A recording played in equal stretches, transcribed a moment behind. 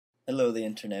Hello, the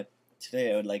internet.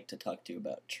 Today I would like to talk to you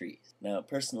about trees. Now,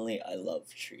 personally, I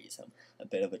love trees. I'm a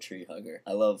bit of a tree hugger.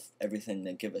 I love everything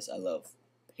they give us. I love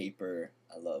paper.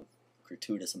 I love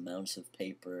gratuitous amounts of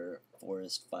paper,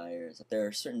 forest fires. There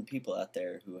are certain people out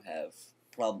there who have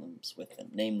problems with them,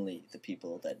 namely the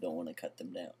people that don't want to cut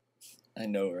them down. I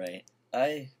know, right?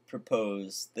 I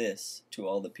propose this to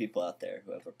all the people out there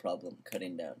who have a problem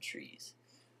cutting down trees.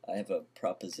 I have a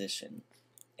proposition,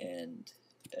 and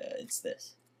it's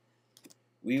this.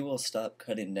 We will stop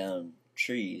cutting down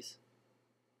trees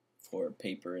for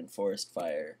paper and forest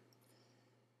fire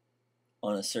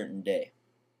on a certain day.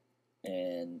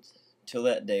 And till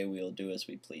that day, we will do as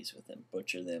we please with them,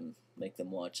 butcher them, make them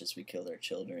watch as we kill their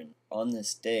children. On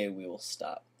this day, we will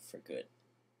stop for good.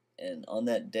 And on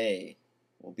that day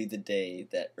will be the day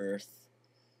that Earth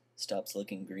stops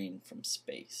looking green from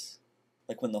space.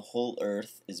 Like when the whole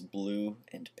Earth is blue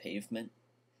and pavement,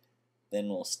 then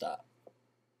we'll stop,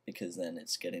 because then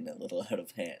it's getting a little out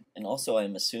of hand. And also,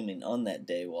 I'm assuming on that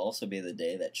day will also be the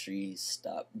day that trees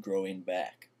stop growing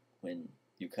back when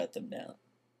you cut them down.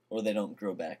 Or they don't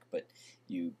grow back, but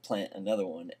you plant another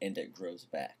one and it grows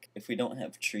back. If we don't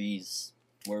have trees,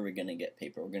 where are we going to get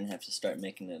paper? We're going to have to start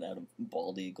making it out of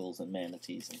bald eagles and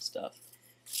manatees and stuff.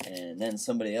 And then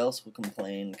somebody else will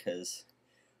complain because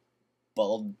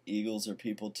bald eagles are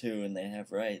people too and they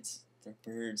have rights. They're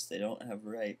birds, they don't have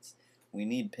rights. We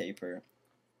need paper.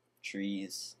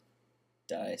 Trees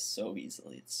die so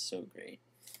easily, it's so great.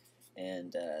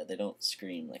 And they don't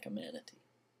scream like a manatee.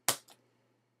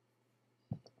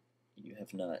 You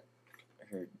have not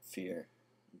heard fear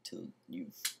until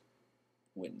you've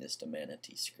witnessed a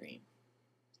manatee scream.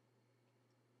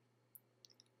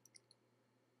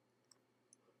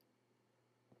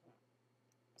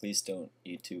 Please don't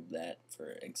YouTube that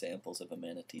for examples of a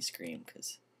manatee scream,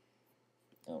 because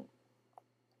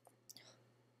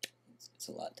it's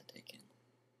a lot to